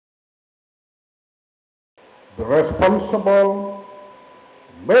be responsible,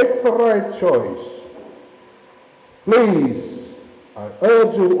 make the right choice. Please, I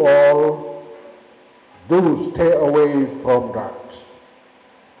urge you all, do stay away from drugs.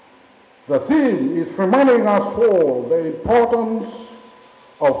 The theme is reminding us all the importance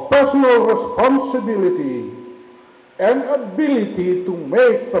of personal responsibility and ability to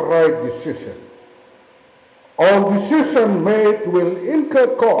make the right decision. All decisions made will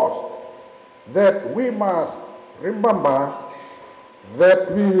incur costs that we must remember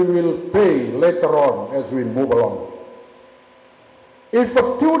that we will pay later on as we move along. If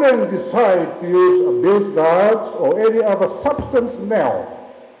a student decides to use abuse drugs or any other substance now,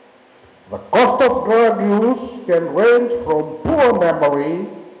 the cost of drug use can range from poor memory,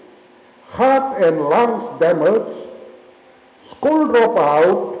 heart and lungs damage, school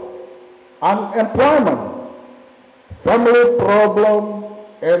dropout, unemployment, family problem,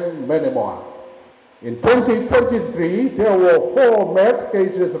 and many more. In 2023, there were 4 meth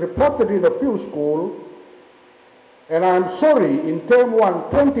cases reported in a few schools, and I'm sorry, in term 1,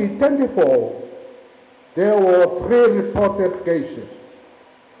 2024, there were 3 reported cases.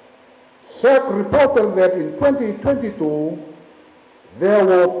 SEC reported that in 2022, there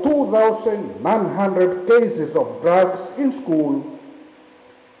were 2,900 cases of drugs in school,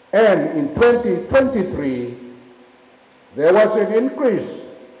 and in 2023, there was an increase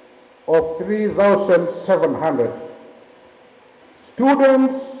of 3,700.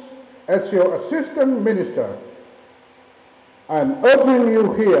 Students, as your assistant minister, I'm urging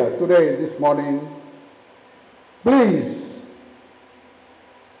you here today, this morning, please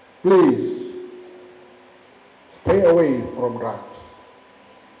stay away from drugs.